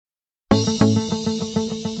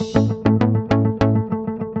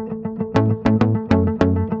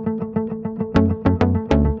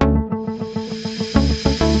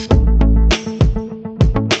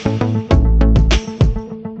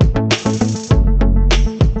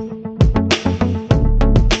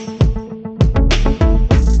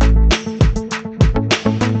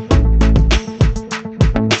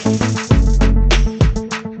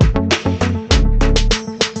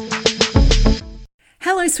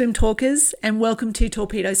swim talkers, and welcome to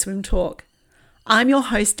Torpedo Swim Talk. I'm your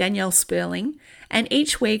host, Danielle Sperling, and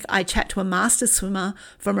each week I chat to a master swimmer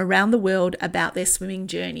from around the world about their swimming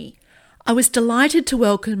journey. I was delighted to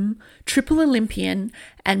welcome triple Olympian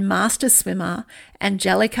and master swimmer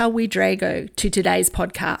Angelika Ouedraogo to today's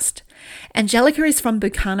podcast. Angelika is from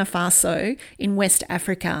Burkina Faso in West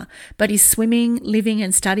Africa, but is swimming, living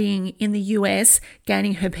and studying in the US,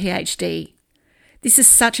 gaining her PhD. This is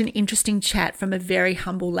such an interesting chat from a very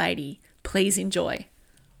humble lady. Please enjoy.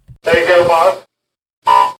 Take care, boss.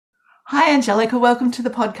 Hi, Angelika. Welcome to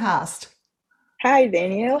the podcast. Hi,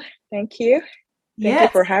 Danielle. Thank you. Thank you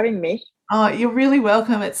for having me. Oh, you're really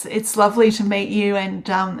welcome. It's lovely to meet you and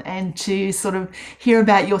to sort of hear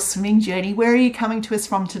about your swimming journey. Where are you coming to us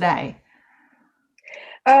from today?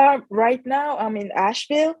 Right now, I'm in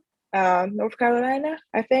Asheville, North Carolina,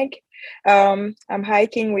 I think. I'm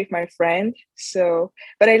hiking with my friend.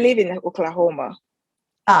 But I live in Oklahoma.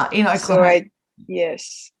 In Oklahoma.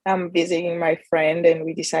 Yes, I'm visiting my friend, and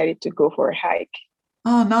we decided to go for a hike.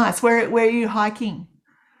 Oh, nice. Where are you hiking?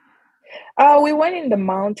 We went in the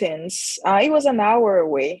mountains. It was an hour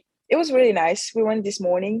away. It was really nice. We went this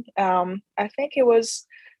morning. I think it was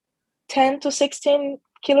 10 to 16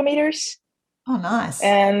 kilometers. Oh, nice.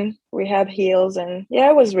 And we had hills, and yeah,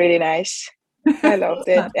 it was really nice. I loved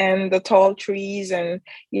it. And the tall trees, and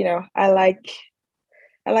I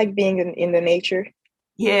like being in the nature.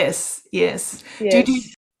 Yes. Do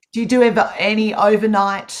you do ever any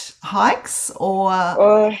overnight hikes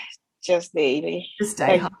or just daily? Just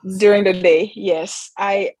day hikes. During the day, yes.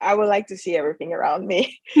 I would like to see everything around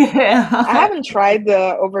me. Yeah. I haven't tried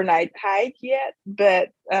the overnight hike yet, but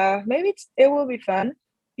maybe it will be fun.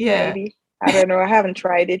 Yeah. Maybe. I don't know. I haven't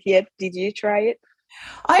tried it yet. Did you try it?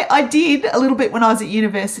 I did a little bit when I was at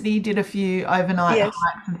university, did a few overnight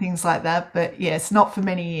hikes and things like that, but yes, not for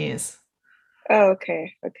many years. Oh,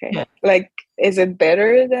 okay. Yeah. Like, is it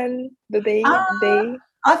better than the day?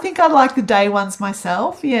 I think I like the day ones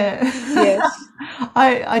myself. Yeah. Yes.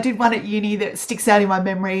 I did one at uni that sticks out in my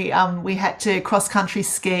memory. We had to cross country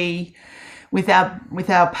ski with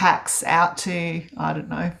our packs out to, I don't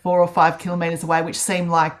know, 4 or 5 kilometers away, which seemed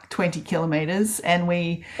like 20 kilometers, and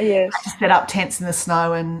we had to set up tents in the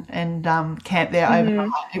snow and camp there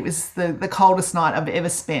overnight. It was the coldest night I've ever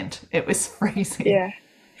spent. It was freezing.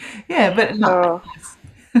 Yeah, but no.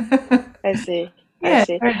 I see. Yeah, I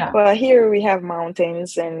see. Well, here we have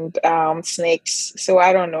mountains and snakes, so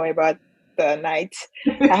I don't know about the night.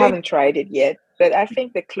 I haven't tried it yet, but I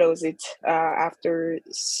think they close it after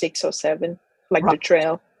 6 or 7, like the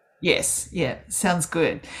trail. Yes, yeah, sounds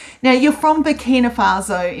good. Now, you're from Burkina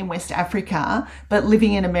Faso in West Africa, but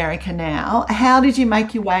living in America now. How did you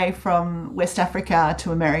make your way from West Africa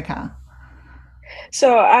to America?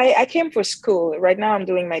 So I came for school. Right now I'm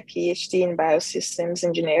doing my PhD in biosystems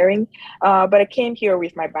engineering, but I came here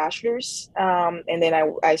with my bachelor's, and then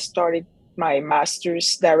I started my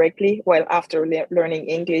master's directly, after learning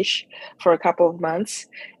English for a couple of months.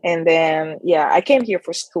 And then, I came here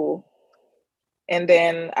for school. And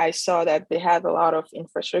then I saw that they had a lot of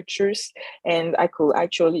infrastructures, and I could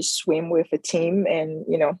actually swim with a team and,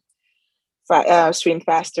 swim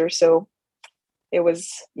faster. So it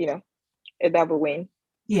was, a double win.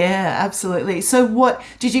 Yeah, absolutely. So what,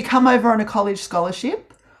 did you come over on a college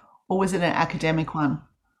scholarship or was it an academic one?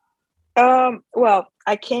 Well,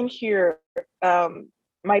 I came here,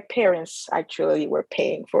 my parents actually were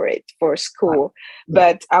paying for it for school,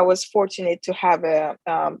 but I was fortunate to have a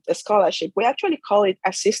scholarship. We actually call it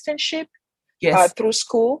assistantship through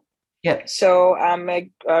school. Yeah. So I'm a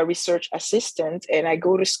research assistant, and I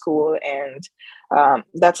go to school, and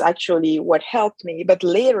that's actually what helped me. But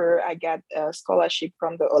later, I got a scholarship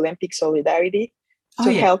from the Olympic Solidarity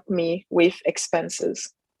to help me with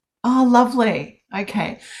expenses. Oh, lovely.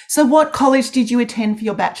 Okay. So what college did you attend for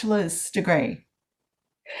your bachelor's degree?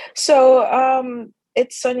 So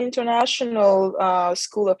it's an international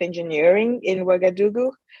school of engineering in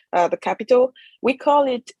Ouedraogo, the capital. We call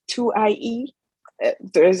it 2IE.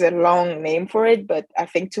 There's a long name for it, but I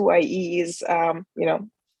think 2IE is,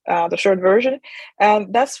 the short version.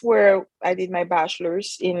 That's where I did my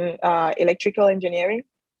bachelor's in electrical engineering.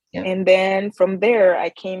 Yep. And then from there, I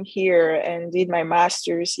came here and did my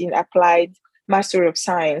master's in Master of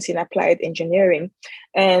Science in Applied Engineering.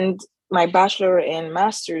 And my bachelor and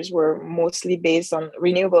master's were mostly based on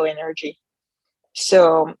renewable energy.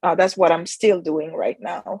 So that's what I'm still doing right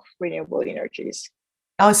now, renewable energies.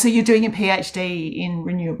 Oh, so you're doing a PhD in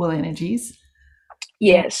renewable energies?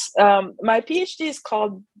 Yes. My PhD is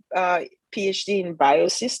called PhD in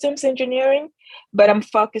biosystems engineering, but I'm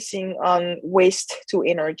focusing on waste to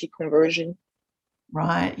energy conversion.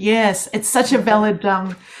 Right. Yes, it's such a valid,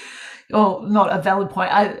 or not a valid point,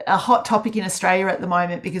 a hot topic in Australia at the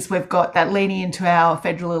moment because we've got that leaning into our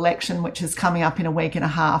federal election, which is coming up in a week and a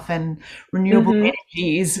half, and renewable Mm-hmm.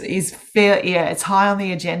 energy is fair. Yeah, it's high on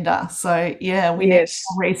the agenda. So yeah, we need Yes.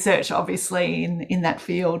 more research, obviously, in that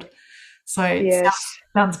field. So it Yes.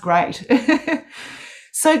 sounds great.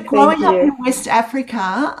 So Thank growing up in you. West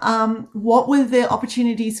Africa, what were the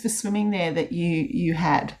opportunities for swimming there that you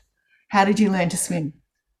had? How did you learn to swim?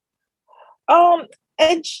 Um,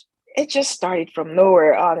 it it just started from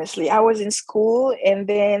nowhere, honestly. I was in school and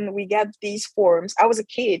then we got these forms. I was a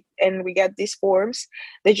kid and we got these forms.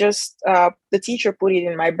 They just the teacher put it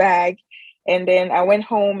in my bag and then I went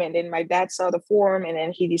home and then my dad saw the form and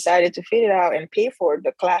then he decided to fill it out and pay for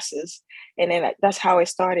the classes. And then that's how I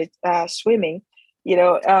started swimming.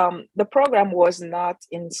 The program was not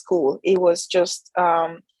in school. It was just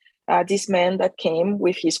this man that came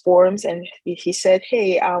with his forms and he said,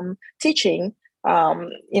 "Hey, teaching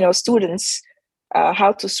students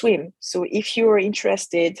how to swim. So if you're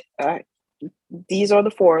interested, these are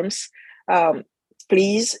the forms. Um,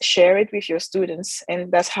 Please share it with your students."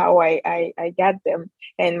 And that's how I got them.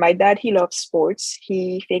 And my dad, he loves sports.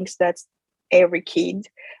 He thinks that every kid,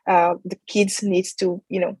 the kids needs to,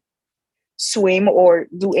 swim or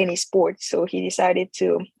do any sport. So he decided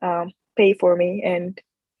to pay for me and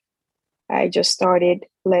I just started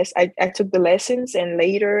I took the lessons and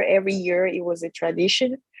later every year it was a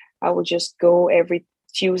tradition. I would just go every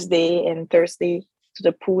Tuesday and Thursday to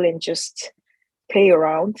the pool and just play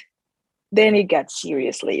around. Then it got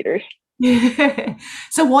serious later.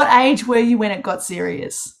 So what age were you when it got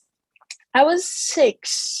serious? I was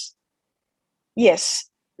 6. Yes,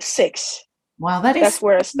 6. Wow, that That's is,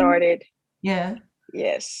 where I started. yeah.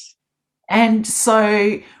 Yes. And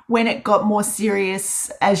so when it got more serious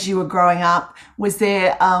as you were growing up, was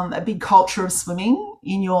there a big culture of swimming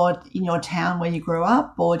in your town where you grew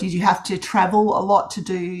up, or did you have to travel a lot to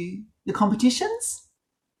do the competitions?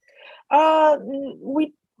 Uh,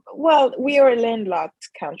 we we are a landlocked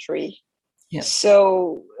country, Yep.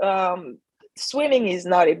 so swimming is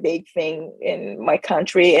not a big thing in my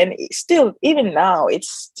country, and still, even now, it's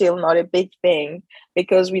still not a big thing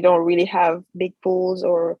because we don't really have big pools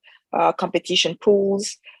or competition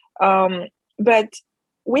pools. Um, but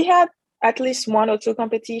we had at least one or two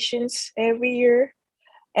competitions every year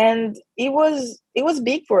and it was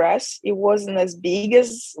big for us. It wasn't as big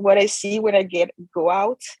as what I see when I get go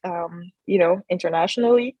out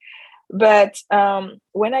internationally, but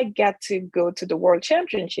when I got to go to the world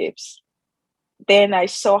championships, then I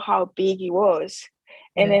saw how big it was,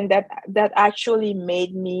 and Yeah. then that actually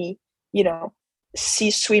made me you know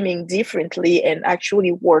see swimming differently and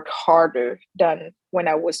actually work harder than when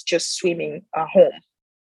I was just swimming at home.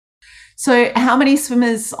 So how many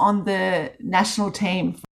swimmers on the national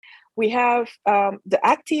team? We have the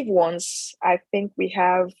active ones. I think we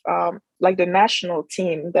have like the national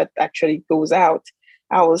team that actually goes out.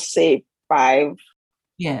 I will say 5.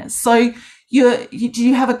 Yeah. So do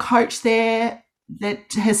you have a coach there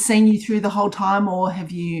that has seen you through the whole time, or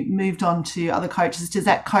have you moved on to other coaches? Does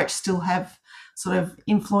that coach still have sort of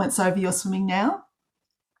influence over your swimming now?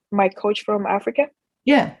 My coach from Africa.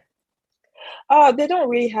 Yeah. They don't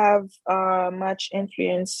really have much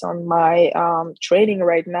influence on my training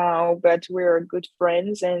right now, but we're good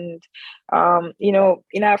friends. And,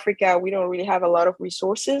 in Africa, we don't really have a lot of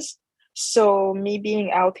resources. So, me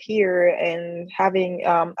being out here and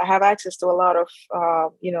I have access to a lot of,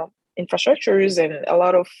 infrastructures and a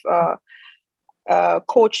lot of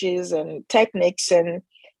coaches and techniques. And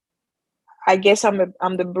I guess I'm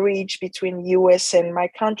the bridge between US and my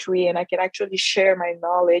country, and I can actually share my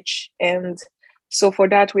knowledge. And so for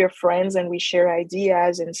that, we are friends and we share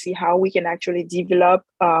ideas and see how we can actually develop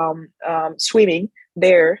swimming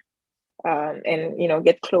there, and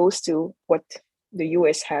get close to what the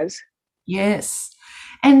US has. Yes.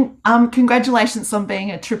 And congratulations on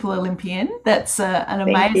being a triple Olympian. That's an Thank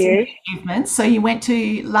amazing you. achievement. So you went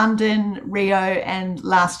to London, Rio, and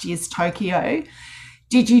last year's Tokyo.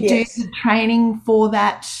 Did you do Yes. the training for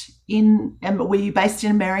that were you based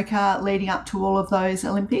in America leading up to all of those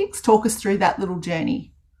Olympics? Talk us through that little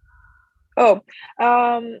journey. Oh,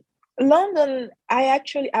 um, London. I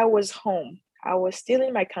was home. I was still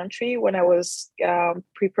in my country when I was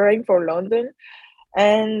preparing for London,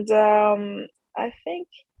 and I think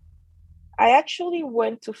I actually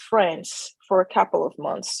went to France for a couple of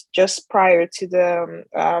months just prior to the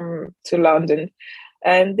to London,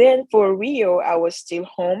 and then for Rio, I was still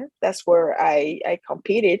home. That's where I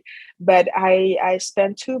competed, but I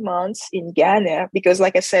spent 2 months in Ghana because,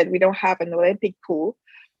 like I said, we don't have an Olympic pool.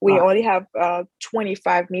 We Right. only have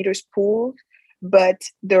 25 meters pool, but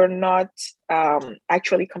they're not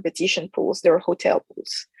actually competition pools, they're hotel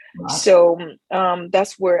pools. Right. So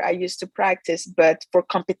that's where I used to practice. But for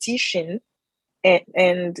competition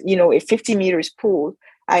and a 50 meters pool,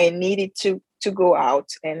 I needed to go out,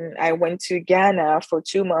 and I went to Ghana for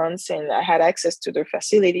 2 months, and I had access to their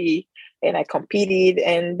facility, and I competed.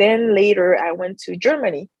 And then later I went to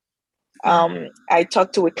Germany. I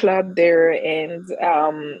talked to a club there, and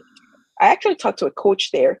I actually talked to a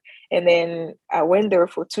coach there. And then I went there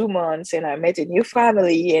for 2 months, and I met a new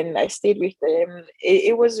family, and I stayed with them.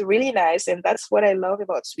 It was really nice. And that's what I love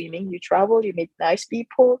about swimming. You travel, you meet nice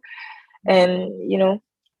people, and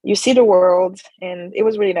you see the world, and it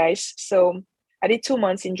was really nice. So I did 2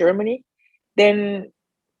 months in Germany. Then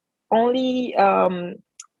only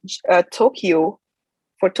Tokyo.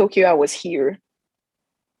 For Tokyo, I was here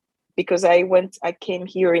because I came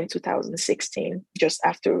here in 2016, just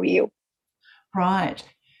after Rio. Right.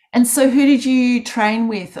 And so who did you train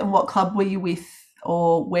with, and what club were you with,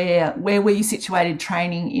 or where were you situated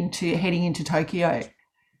training into heading into Tokyo?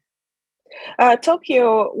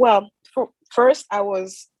 Tokyo, well, first I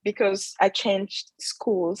was, because I changed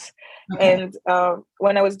schools. Okay. And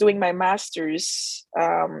when I was doing my master's,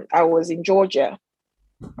 I was in Georgia.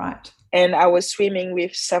 Right. And I was swimming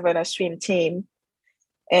with Savannah swim team.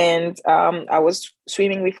 And I was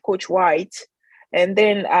swimming with Coach White. And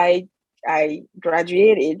then I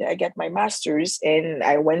graduated, I got my master's, and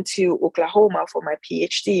I went to Oklahoma for my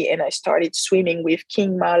PhD, and I started swimming with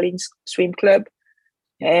King Marlin's swim club.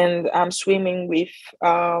 And I'm swimming with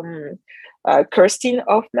Kirsten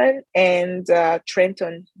Hoffman and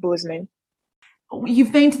Trenton Bozeman.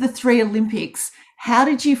 You've been to the 3 Olympics. How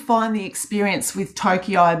did you find the experience with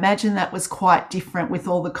Tokyo? I imagine that was quite different with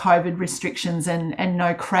all the COVID restrictions and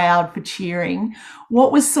no crowd for cheering.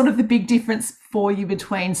 What was sort of the big difference for you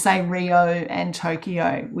between, say, Rio and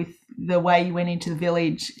Tokyo, with the way you went into the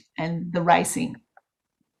village and the racing?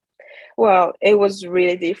 Well, it was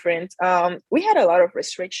really different. We had a lot of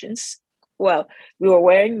restrictions. Well, we were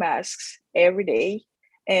wearing masks every day,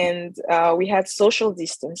 and we had social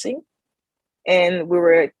distancing, and we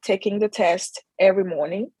were taking the test every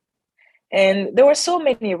morning. And there were so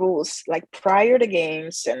many rules, like prior to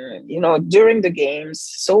games and during the games,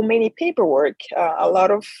 so many paperwork, a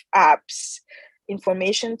lot of apps,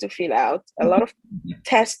 information to fill out, a lot of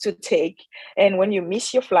tests to take. And when you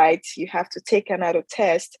miss your flight, you have to take another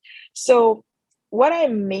test. So what I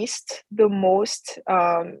missed the most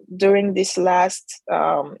during this last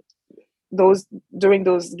during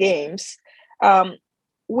those games,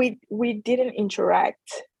 we didn't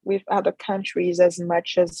interact with other countries as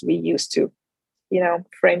much as we used to.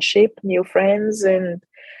 Friendship, new friends, and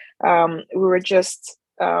we were just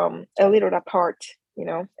a little apart.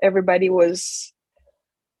 Everybody was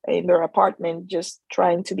in their apartment just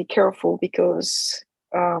trying to be careful because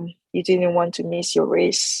you didn't want to miss your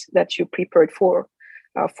race that you prepared for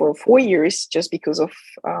 4 years just because of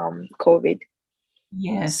COVID.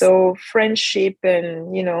 Yes. So friendship and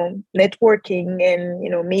networking and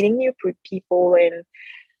meeting new people and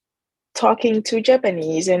talking to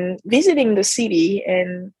Japanese and visiting the city,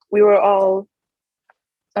 and we were all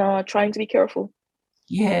trying to be careful.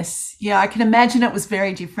 Yes. Yeah, I can imagine it was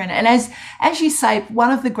very different. And as you say,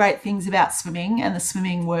 one of the great things about swimming and the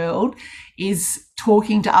swimming world is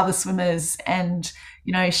talking to other swimmers and,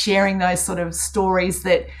 sharing those sort of stories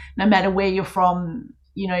that no matter where you're from,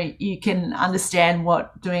 you can understand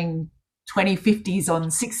what doing 2050s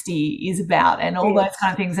on 60 is about, and all those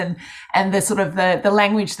kind of things, and the sort of the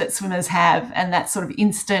language that swimmers have, and that sort of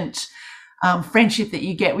instant friendship that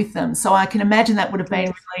you get with them. So I can imagine that would have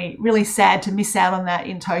been really, really sad to miss out on that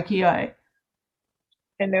in Tokyo.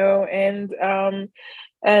 I know,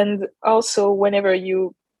 and also whenever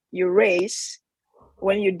you race,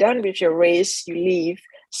 when you're done with your race, you leave.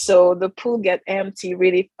 So the pool get empty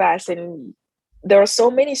really fast, and there are so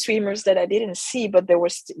many swimmers that I didn't see, but they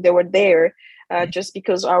were there just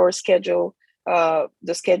because our schedule,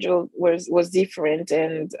 the schedule was different,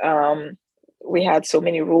 and we had so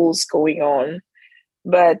many rules going on.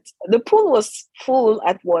 But the pool was full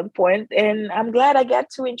at one point, and I'm glad I got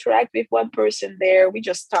to interact with one person there. We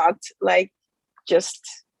just talked,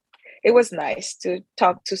 it was nice to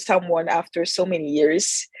talk to someone after so many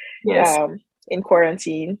years Yes. In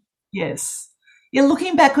quarantine. Yes. Yeah,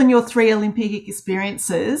 looking back on your 3 Olympic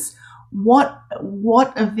experiences, what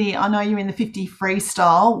of the, I know you're in the 50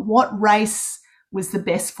 freestyle, what race was the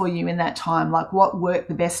best for you in that time? Like, what worked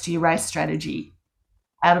the best to your race strategy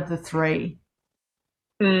out of the 3?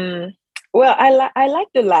 Well, I like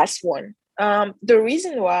the last one. The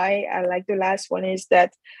reason why I like the last one is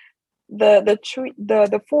that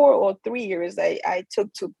the 4 or 3 years I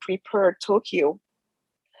took to prepare Tokyo,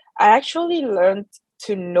 I actually learned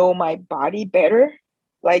to know my body better,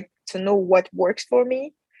 like to know what works for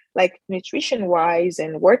me, like nutrition wise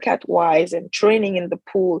and workout wise and training in the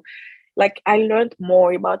pool. Like I learned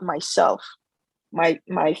more about myself, my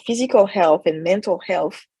physical health and mental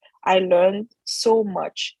health. I learned so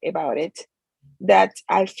much about it that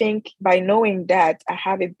I think by knowing that I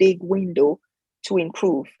have a big window to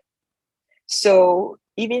improve. So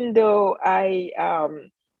even though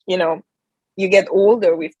you know, you get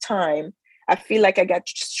older with time, I feel like I got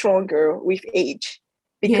stronger with age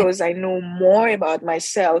Yeah. because I know more about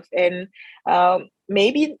myself. And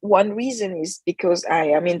maybe one reason is because I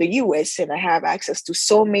am in the US and I have access to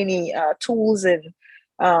so many tools and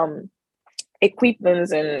um,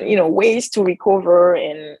 equipments and ways to recover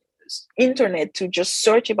and internet to just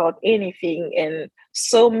search about anything and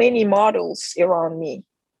so many models around me.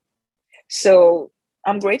 So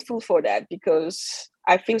I'm grateful for that because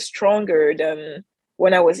I feel stronger than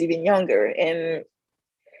when I was even younger, and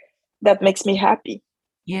that makes me happy.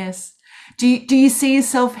 Yes. Do you see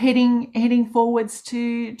yourself heading forwards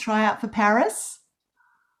to try out for Paris?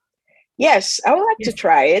 Yes, I would like to Yes.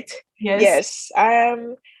 try it. Yes. Yes,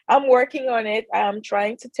 I'm working on it. I'm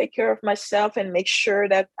trying to take care of myself and make sure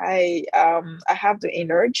that I have the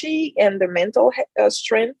energy and the mental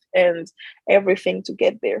strength and everything to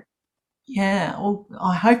get there. Yeah. Well,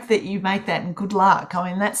 I hope that you make that and good luck. I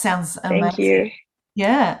mean, that sounds Thank amazing. you.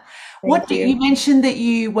 Yeah. What Thank do you. you mentioned that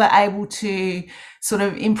you were able to sort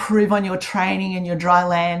of improve on your training and your dry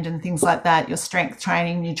land and things like that, your strength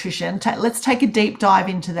training, nutrition. Let's take a deep dive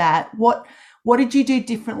into that. What did you do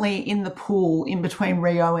differently in the pool in between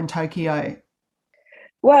Rio and Tokyo?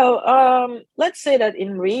 Well, let's say that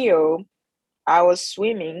in Rio, I was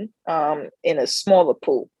swimming in a smaller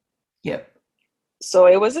pool. Yep. So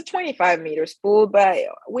it was a 25 meters pool, but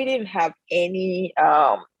we didn't have any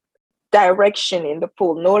direction in the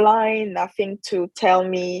pool, no line, nothing to tell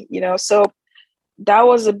me, So that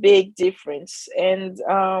was a big difference. And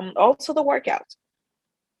also the workout.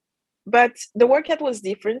 But the workout was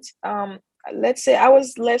different. Let's say I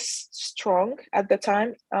was less strong at the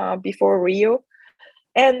time before Rio,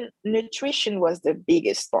 and nutrition was the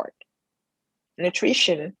biggest part.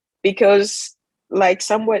 Nutrition, because like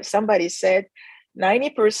somebody said,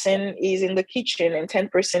 90% is in the kitchen and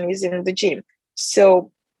 10% is in the gym.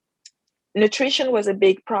 So nutrition was a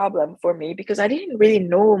big problem for me because I didn't really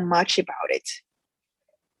know much about it.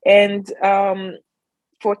 And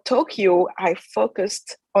for Tokyo, I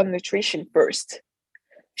focused on nutrition first,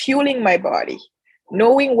 fueling my body,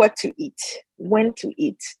 knowing what to eat, when to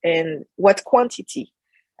eat, and what quantity.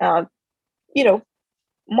 Uh, you know,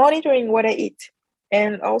 monitoring what I eat.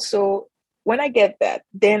 And also, when I get that,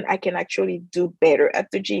 then I can actually do better at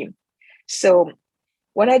the gym. So,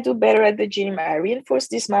 when I do better at the gym, I reinforce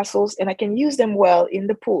these muscles and I can use them well in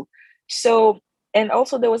the pool. So, and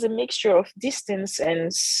also there was a mixture of distance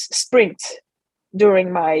and sprint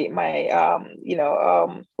during my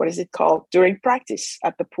what is it called, during practice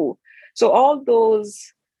at the pool. So all those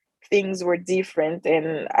things were different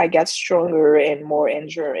and I got stronger and more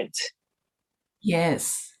endurance.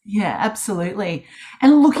 Yes. Yeah, absolutely.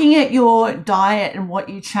 And looking at your diet and what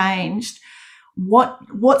you changed,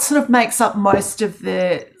 what sort of makes up most of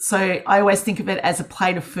the, so I always think of it as a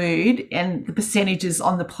plate of food and the percentages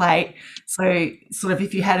on the plate. So sort of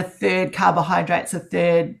if you had a third carbohydrates, a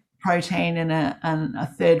third protein and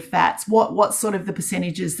a third fats, what sort of the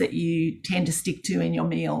percentages that you tend to stick to in your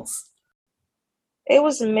meals? It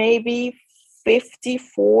was maybe 50,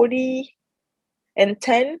 40, and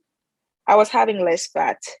 10. I was having less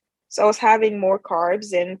fat. So I was having more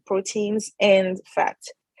carbs and proteins and fat.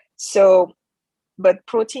 So, but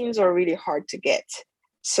proteins are really hard to get.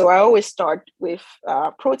 So I always start with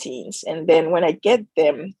proteins. And then when I get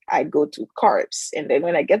them, I go to carbs. And then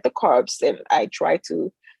when I get the carbs, then I try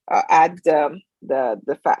to add the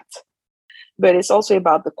fat. But it's also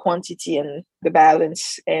about the quantity and the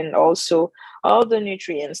balance, and also all the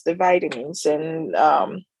nutrients, the vitamins, and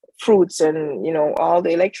fruits, and all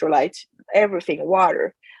the electrolytes, everything.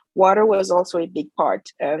 Water was also a big part,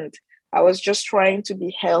 and I was just trying to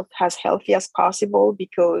be as healthy as possible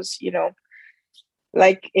because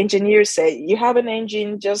like engineers say, you have an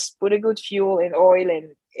engine, just put a good fuel and oil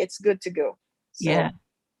and it's good to go. So Yeah.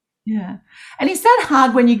 Yeah. And is that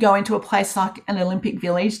hard when you go into a place like an Olympic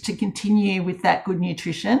Village to continue with that good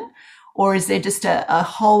nutrition? Or is there just a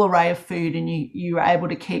whole array of food and you're able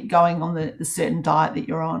to keep going on the certain diet that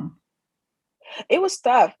you're on? it was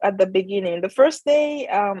tough at the beginning. The first day,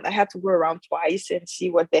 I had to go around twice and see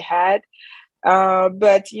what they had.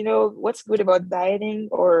 But what's good about dieting,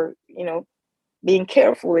 or being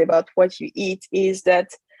careful about what you eat, is that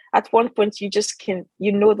at one point you just can,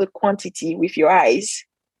 the quantity with your eyes.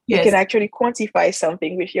 You can Yes. actually quantify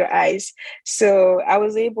something with your eyes. So I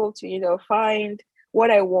was able to, find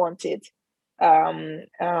what I wanted, um,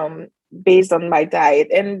 um, based on my diet.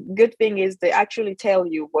 And good thing is they actually tell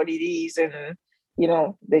you what it is, and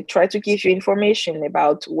they try to give you information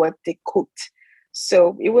about what they cooked.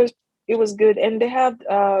 So it was good, and they had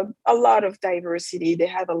a lot of diversity. They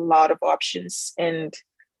had a lot of options, and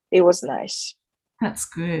it was nice. That's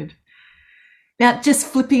good. Now, just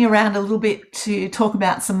flipping around a little bit to talk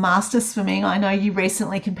about some master swimming. I know you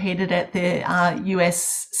recently competed at the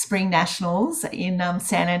US Spring Nationals in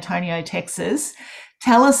San Antonio, Texas.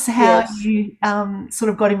 Tell us how Yes. you sort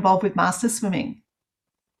of got involved with master swimming.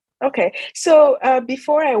 Okay, so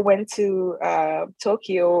before I went to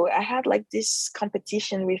Tokyo, I had like this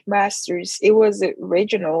competition with masters. It was a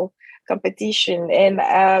regional competition, and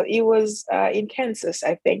it was in Kansas,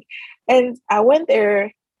 I think. And I went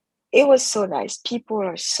there. It was so nice. People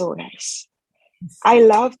are so nice. I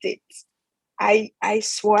loved it. I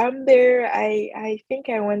swam there. I think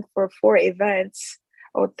I went for 4 events,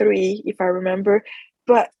 or three, if I remember.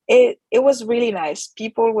 But it was really nice.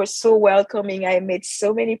 People were so welcoming. I made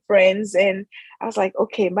so many friends, and I was like,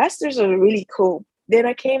 okay, masters are really cool. Then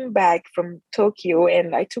I came back from Tokyo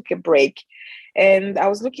and I took a break, and I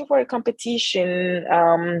was looking for a competition.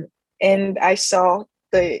 And I saw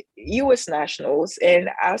the US Nationals, and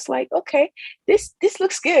I was like, okay, this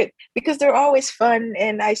looks good, because they're always fun,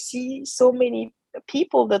 and I see so many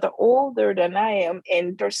people that are older than I am,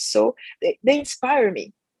 and they inspire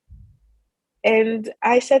me. And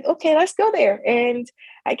I said, okay, let's go there. And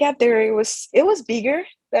I got there. It was bigger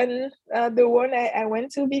than the one I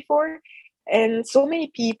went to before, and so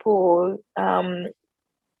many people.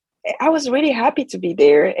 I was really happy to be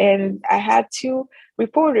there, and I had two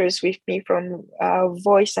reporters with me from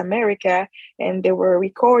Voice America, and they were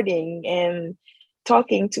recording and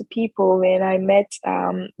talking to people. And I met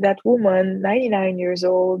that woman, 99 years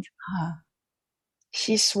old. Ah,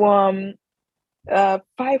 She swam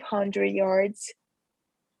 500 yards,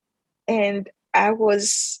 and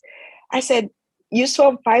I said, "You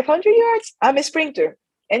swam 500 yards? I'm a sprinter."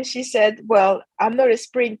 And she said, "Well, I'm not a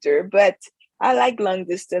sprinter, but I like long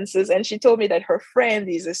distances." And she told me that her friend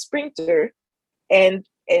is a sprinter, and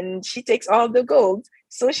she takes all the gold.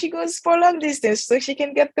 So she goes for long distance so she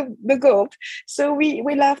can get the gold. So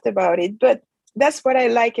we laughed about it. But that's what I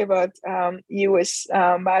like about US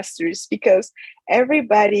Masters, because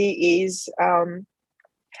everybody is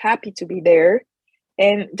happy to be there,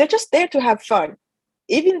 and they're just there to have fun.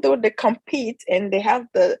 Even though they compete and they have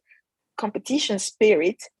the competition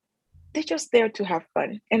spirit, they're just there to have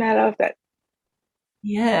fun. And I love that.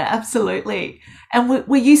 yeah, absolutely. And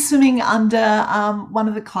were you swimming under one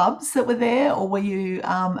of the clubs that were there, or were you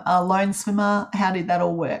a lone swimmer? How did that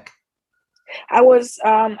all work? I was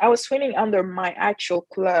swimming under my actual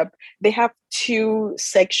club. They have two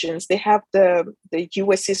sections. They have the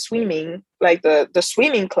USA swimming, like the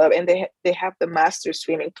swimming club, and they have the master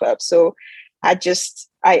swimming club. So I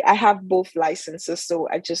have both licenses, so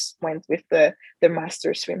I just went with the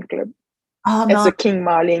master swim club. Oh, It's no. a King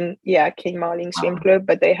Marling, yeah, King Marling Swim Club,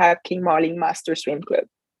 but they have King Marling Master Swim Club.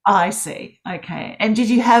 I see. Okay. And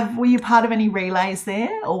were you part of any relays there,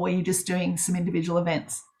 or were you just doing some individual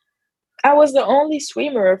events? I was the only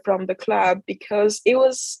swimmer from the club, because it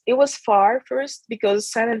was far first,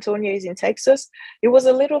 because San Antonio is in Texas. It was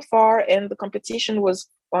a little far, and the competition was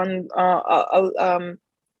on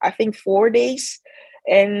I think 4 days,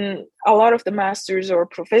 and a lot of the masters or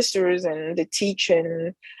professors and the teach,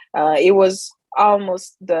 and it was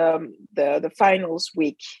almost the finals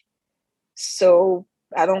week. So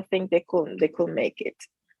I don't think they could make it.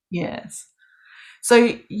 Yes. So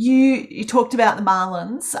you talked about the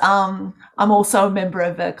Marlins. I'm also a member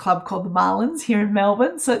of a club called the Marlins here in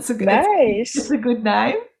Melbourne, so it's Nice. a good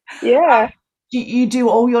name. Yeah. You do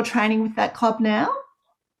all your training with that club now,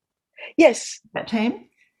 Yes. that team?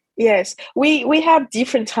 Yes. We have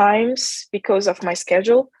different times because of my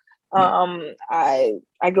schedule. Yeah.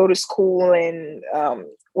 I go to school, and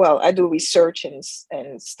well, I do research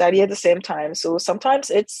and study at the same time. So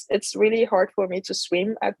sometimes it's really hard for me to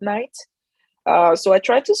swim at night. So I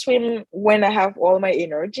try to swim when I have all my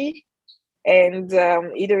energy, and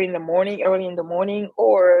either in the morning, early in the morning,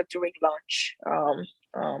 or during lunch,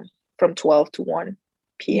 from 12 to 1 Yeah.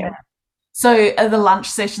 p.m. So are the lunch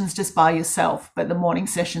sessions just by yourself, but the morning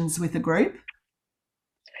sessions with a group?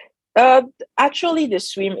 Uh, Actually, the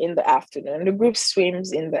swim in the afternoon. The group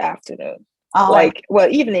swims in the afternoon. Oh,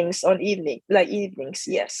 evenings,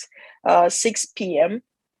 yes. 6 p.m.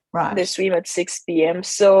 They right. swim at 6 p.m.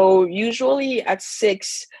 So usually at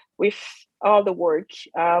 6, with all the work,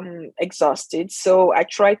 exhausted. So I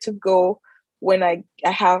try to go when I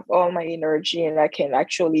have all my energy and I can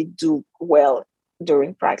actually do well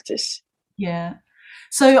during practice. Yeah.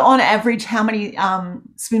 So on average, how many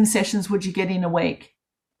swim sessions would you get in a week?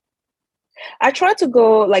 I try to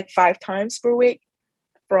go like 5 times per week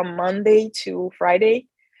from Monday to Friday.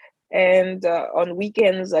 And on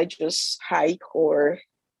weekends, I just hike or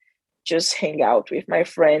just hang out with my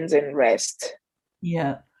friends and rest.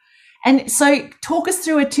 Yeah. And so talk us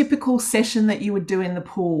through a typical session that you would do in the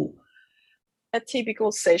pool. A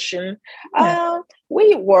typical session, Yeah.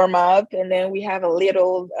 we warm up and then we have a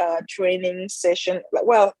little training session.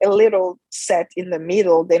 Well, a little set in the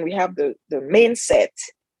middle. Then we have the main set.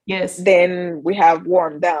 Yes. Then we have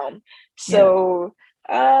warm down. Yeah. So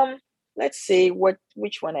let's see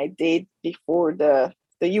which one I did before the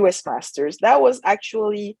US Masters. That was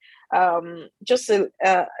actually just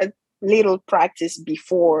a little practice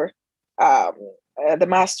before um, the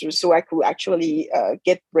Masters, so I could actually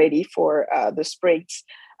get ready for the sprints.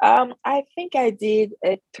 I think I did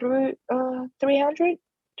a 300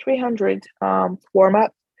 warm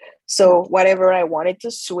up. So whatever I wanted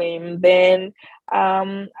to swim, then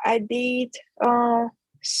I did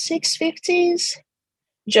 650s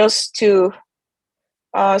just to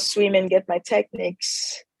swim and get my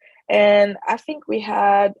techniques. And I think we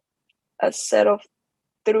had a set of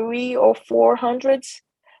 3 or 400s.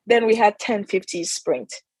 Then we had 1050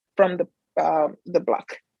 sprint from the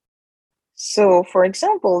block. So, for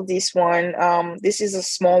example, this is a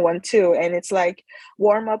small one too, and it's like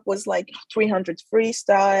warm up was like 300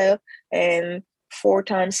 freestyle and 4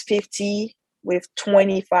 times 50 with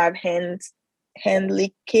 25 hand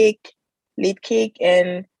lead kick,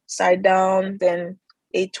 and side down, then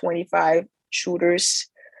 825 shooters.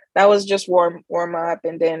 That was just warm up,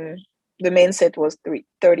 and then the main set was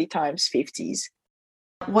 30 times 50s.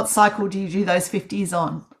 What cycle do you do those 50s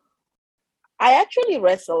on? I actually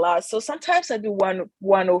rest a lot. So sometimes I do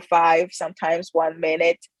 105, sometimes 1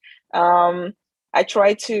 minute. Um, I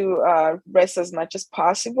try to rest as much as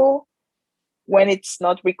possible when it's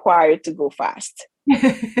not required to go fast.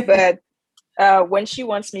 But when she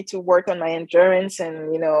wants me to work on my endurance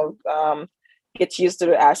and, get used to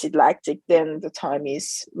the acid lactic, then the time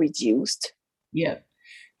is reduced. Yeah.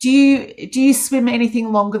 Do you swim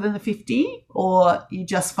anything longer than the 50, or you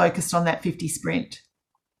just focused on that 50 sprint?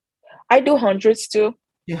 I do hundreds too.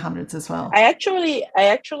 Do hundreds as well. I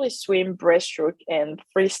actually swim breaststroke and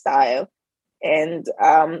freestyle, and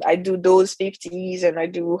I do those 50s, and I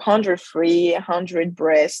do 100 free, 100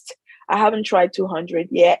 breast. I haven't tried 200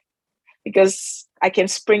 yet because I can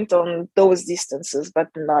sprint on those distances, but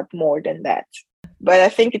not more than that. But I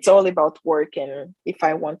think it's all about work, and if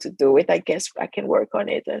I want to do it, I guess I can work on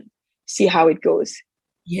it and see how it goes.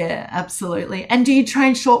 Yeah, absolutely. And do you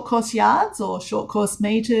train short course yards or short course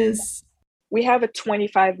meters? We have a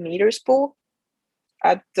 25 meters pool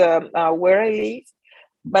at where I live.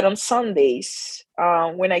 But on Sundays,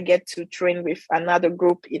 when I get to train with another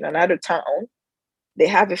group in another town, they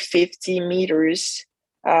have a 50 meters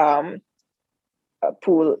um,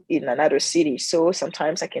 pool in another city. So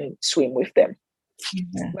sometimes I can swim with them.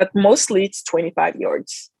 Yeah. But mostly it's 25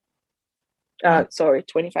 yards. Yeah.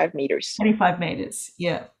 25 meters. 25 meters.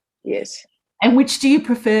 Yeah. Yes. And which do you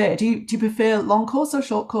prefer? Do you prefer long course or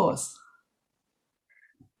short course?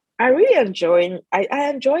 I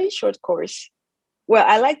enjoy short course. Well,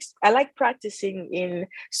 I like practicing in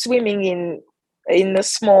swimming in a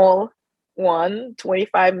small one,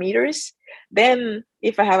 25 meters. Then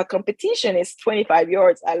if I have a competition, it's 25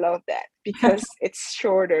 yards. I love that because it's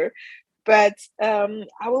shorter. But I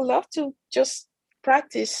would love to just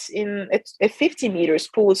practice in a 50 meters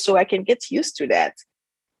pool so I can get used to that.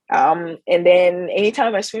 And then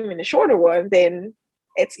anytime I swim in a shorter one, then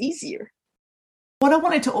it's easier. What I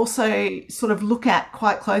wanted to also sort of look at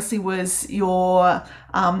quite closely was your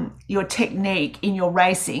technique in your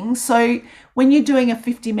racing. So when you're doing a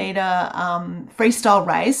 50-meter freestyle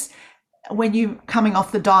race, when you're coming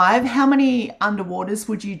off the dive, how many underwaters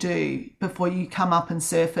would you do before you come up and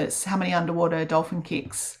surface? How many underwater dolphin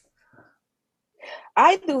kicks?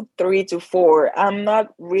 I do 3 to 4. I'm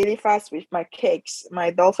not really fast with my kicks,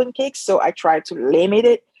 my dolphin kicks, so I try to limit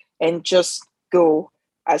it and just go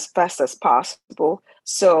as fast as possible.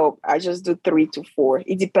 So I just do 3 to 4.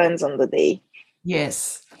 It depends on the day.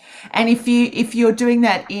 Yes. And if you're doing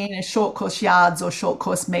that in a short course yards or short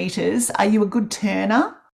course meters, are you a good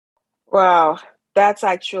turner? Wow, that's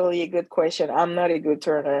actually a good question. I'm not a good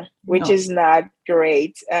turner, which No. is not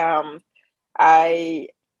great. I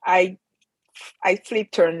I I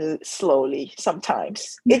flip turn slowly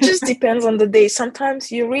sometimes. It just depends on the day.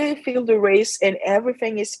 Sometimes you really feel the race and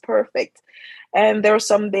everything is perfect. And there are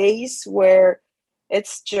some days where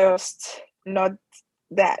it's just not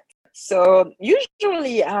that. So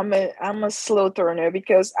usually I'm a slow turner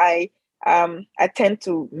because I tend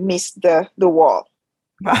to miss the wall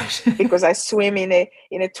Right. because I swim in a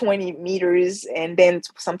 20 meters and then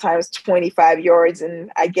sometimes 25 yards,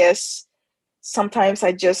 and I guess sometimes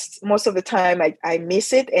I just most of the time I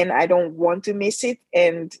miss it and I don't want to miss it,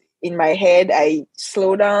 and in my head I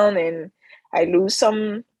slow down and I lose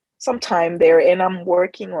some time there, and I'm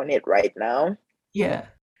working on it right now. Yeah.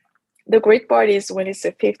 The great part is when it's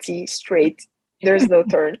a 50 straight, there's no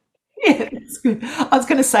turn. Yeah, that's good. I was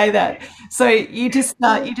going to say that. So you just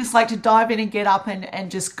like to dive in and get up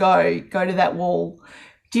and just go to that wall.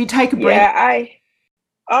 Do you take a break? Yeah, I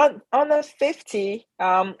on a 50,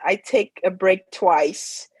 I take a break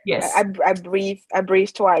twice. Yes. I breathe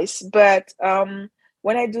twice, but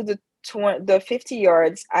when I do the 50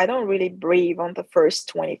 yards, I don't really breathe on the first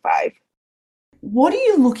 25. What are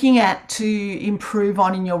you looking at to improve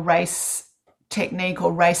on in your race technique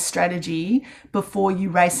or race strategy before you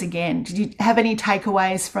race again? Did you have any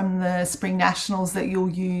takeaways from the Spring Nationals that you'll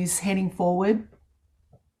use heading forward?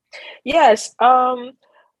 Yes,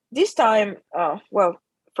 this time, well,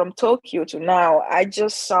 from Tokyo to now, I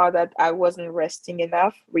just saw that I wasn't resting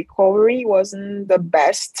enough. Recovery wasn't the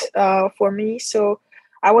best for me, so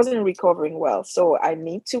I wasn't recovering well. So I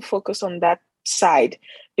need to focus on that side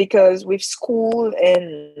because with school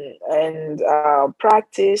and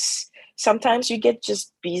practice, sometimes you get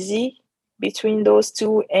just busy between those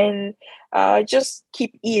two and just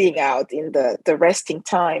keep eating out in the resting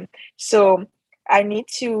time. So I need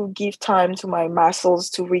to give time to my muscles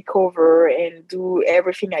to recover and do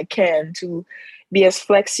everything I can to be as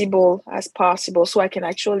flexible as possible so I can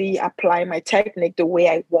actually apply my technique the way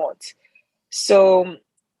I want. So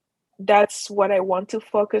that's what I want to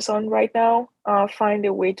focus on right now. Find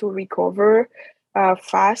a way to recover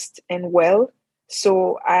fast and well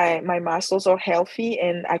so I my muscles are healthy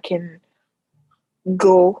and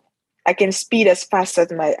go I can speed as fast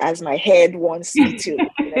as my head wants me to.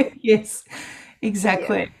 Yes, Yeah.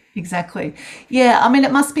 exactly. Exactly. Yeah, I mean,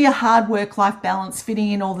 it must be a hard work-life balance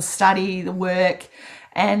fitting in all the study, the work,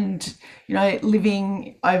 and,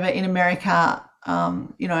 living over in America,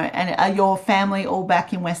 and are your family all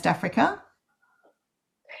back in West Africa?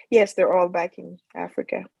 Yes, they're all back in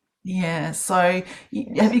Africa. Yeah. So have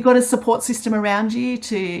Yes. you got a support system around you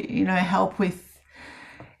to, help with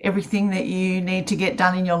everything that you need to get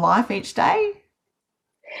done in your life each day?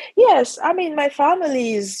 Yes, I mean, my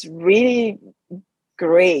family is really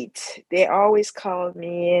great. They always call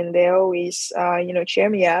me and they always, cheer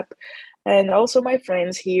me up. And also my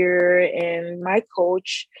friends here and my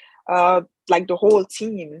coach, like the whole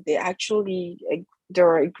team,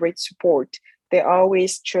 they're a great support. They're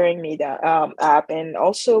always cheering me up. And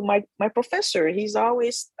also my professor, he's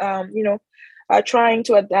always, trying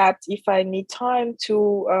to adapt if I need time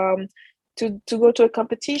to go to a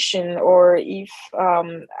competition or if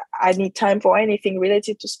I need time for anything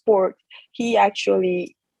related to sport. He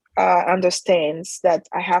actually understands that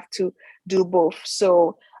I have to do both.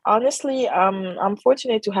 So honestly, I'm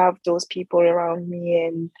fortunate to have those people around me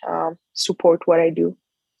and support what I do.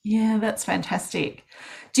 Yeah, that's fantastic.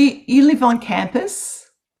 Do you live on campus?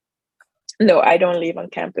 No, I don't live on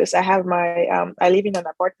campus. I live in an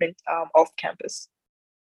apartment off campus.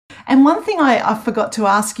 And one thing I forgot to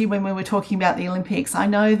ask you when we were talking about the Olympics, I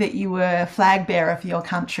know that you were flag bearer for your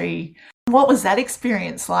country. What was that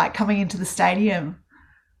experience like coming into the stadium?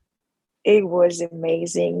 It was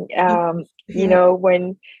amazing. Yeah.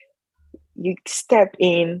 When you step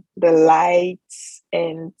in, the lights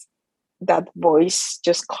and that voice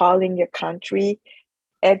just calling your country,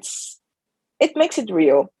 it's it makes it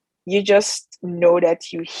real. You just know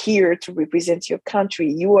that you're here to represent your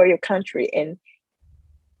country. You are your country, and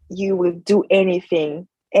you will do everything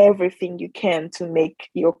you can to make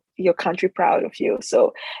your country proud of you.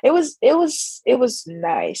 So it was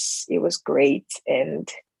nice. It was great, and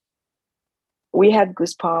we had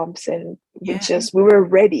goosebumps, and Yeah. we were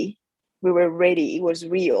ready. We were ready. It was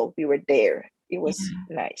real. We were there. It was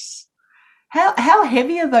Yeah. nice. How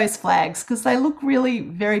heavy are those flags? Because they look really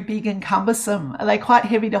very big and cumbersome. Are they quite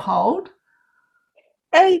heavy to hold?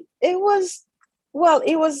 It was well,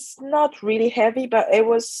 it was not really heavy, but it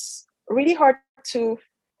was really hard to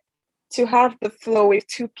have the flow with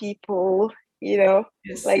two people, you know,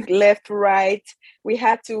 Yes. like left, right. We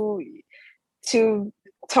had to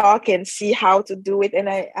talk and see how to do it. And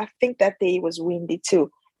I think that day was windy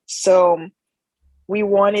too. So we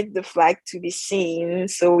wanted the flag to be seen,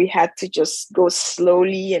 so we had to just go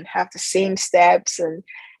slowly and have the same steps, and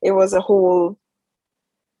it was a whole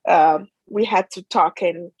we had to talk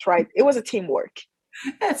and try. It was a teamwork.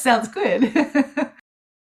 That sounds good.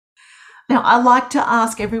 Now, I like to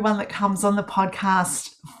ask everyone that comes on the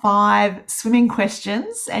podcast 5 swimming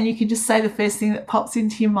questions, and you can just say the first thing that pops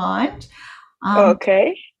into your mind.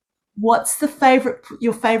 Okay. What's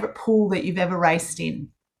your favorite pool that you've ever raced in?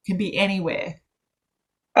 Can be anywhere.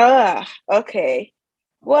 Okay.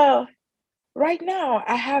 Well, right now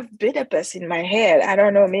I have Budapest in my head. I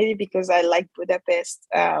don't know, maybe because I like Budapest.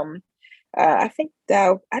 I think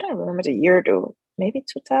that I don't remember the year though. Maybe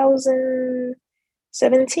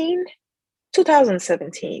 2017.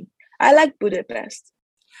 2017. I like Budapest.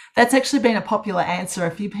 That's actually been a popular answer.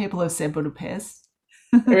 A few people have said Budapest.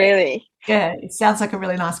 Really? Yeah, it sounds like a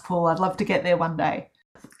really nice pool. I'd love to get there one day.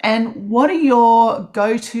 And what are your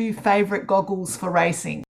go-to favorite goggles for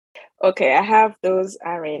racing? Okay, I have those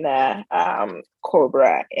Arena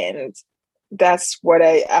Cobra, and that's what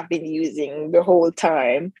I've been using the whole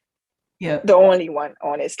time. Yeah. The only one,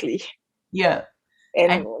 honestly. Yeah.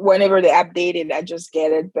 And whenever they update it, I just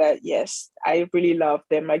get it. But yes, I really love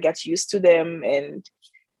them. I got used to them, and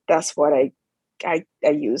that's what I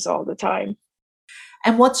use all the time.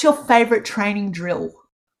 And what's your favorite training drill?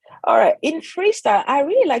 All right, in freestyle, I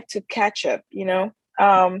really like to catch up.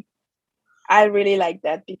 I really like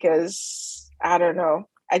that because I don't know.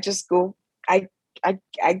 I just go. I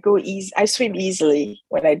go easy. I swim easily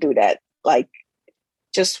when I do that. Like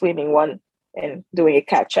just swimming one and doing a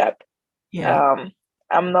catch up. Yeah.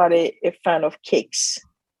 I'm not a fan of kicks.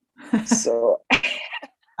 So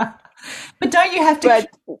but don't you have to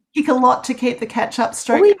kick a lot to keep the catch up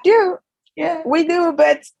stroke? We do. Yeah. We do,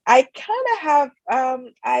 but I kind of have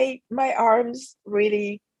my arms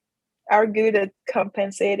really are good at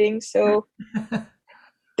compensating, so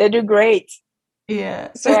they do great.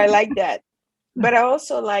 Yeah. So I like that. But I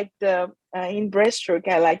also like the in breaststroke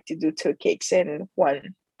I like to do 2 kicks in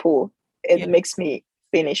one pull. It makes me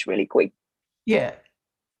finish really quick. Yeah.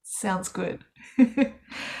 Sounds good.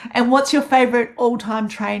 And what's your favorite all-time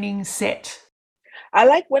training set? I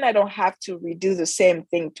like when I don't have to redo the same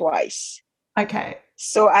thing twice. Okay.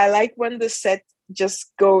 So I like when the set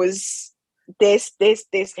just goes this,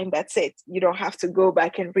 and that's it. You don't have to go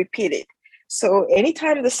back and repeat it. So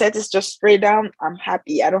anytime the set is just straight down, I'm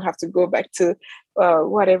happy. I don't have to go back to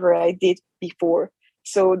whatever I did before.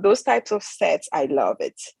 So those types of sets, I love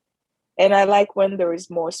it. And I like when there is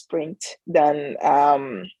more sprint than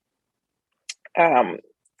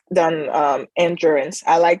endurance.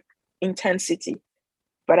 I like intensity,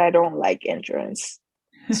 but I don't like endurance.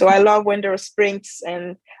 So I love when there are sprints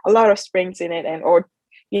and a lot of sprints in it, and or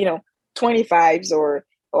 25s or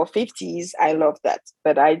 50s. I love that,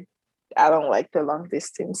 but I don't like the long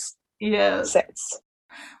distance sets.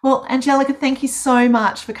 Well, Angelika, thank you so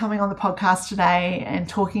much for coming on the podcast today and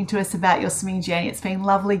talking to us about your swimming journey. It's been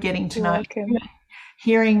lovely getting to know you,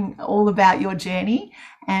 hearing all about your journey,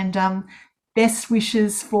 and best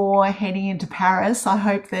wishes for heading into Paris. I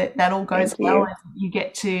hope that all goes well and you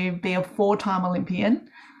get to be a 4-time Olympian.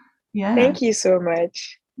 Yeah. Thank you so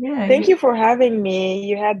much. Yeah. Thank you for having me.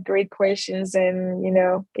 You had great questions, and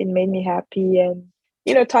it made me happy, and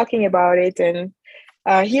talking about it and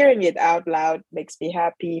hearing it out loud makes me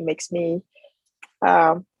happy, makes me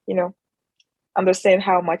understand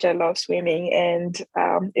how much I love swimming, and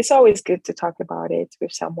it's always good to talk about it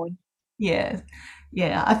with someone. Yeah,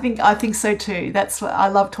 I think so too. That's what I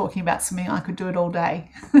love, talking about swimming. I could do it all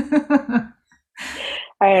day.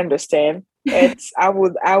 I understand. I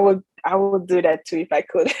would do that too if I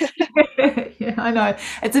could. Yeah, I know.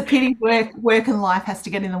 It's a pity work and life has to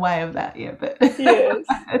get in the way of that. Yeah, but yes.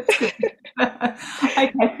 It's good.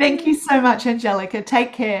 Okay, thank you so much, Angelika.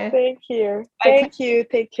 Take care. Thank you. Thank you.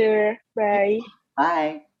 Take care. Bye.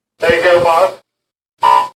 Bye. Take care, boss.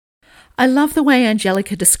 I love the way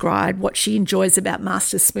Angelika described what she enjoys about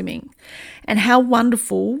Masters swimming, and how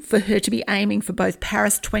wonderful for her to be aiming for both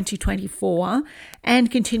Paris 2024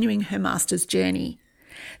 and continuing her Masters journey.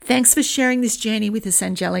 Thanks for sharing this journey with us,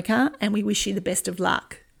 Angelika, and we wish you the best of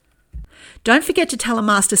luck. Don't forget to tell a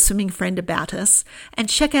Masters swimming friend about us, and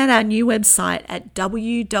check out our new website at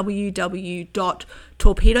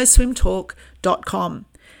www.torpedoswimtalk.com,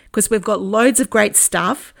 because we've got loads of great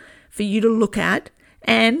stuff for you to look at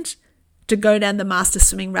and to go down the master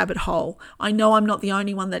swimming rabbit hole. I know I'm not the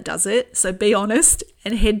only one that does it, so be honest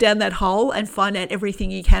and head down that hole and find out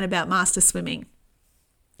everything you can about master swimming.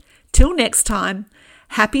 Till next time,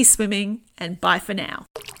 happy swimming and bye for now.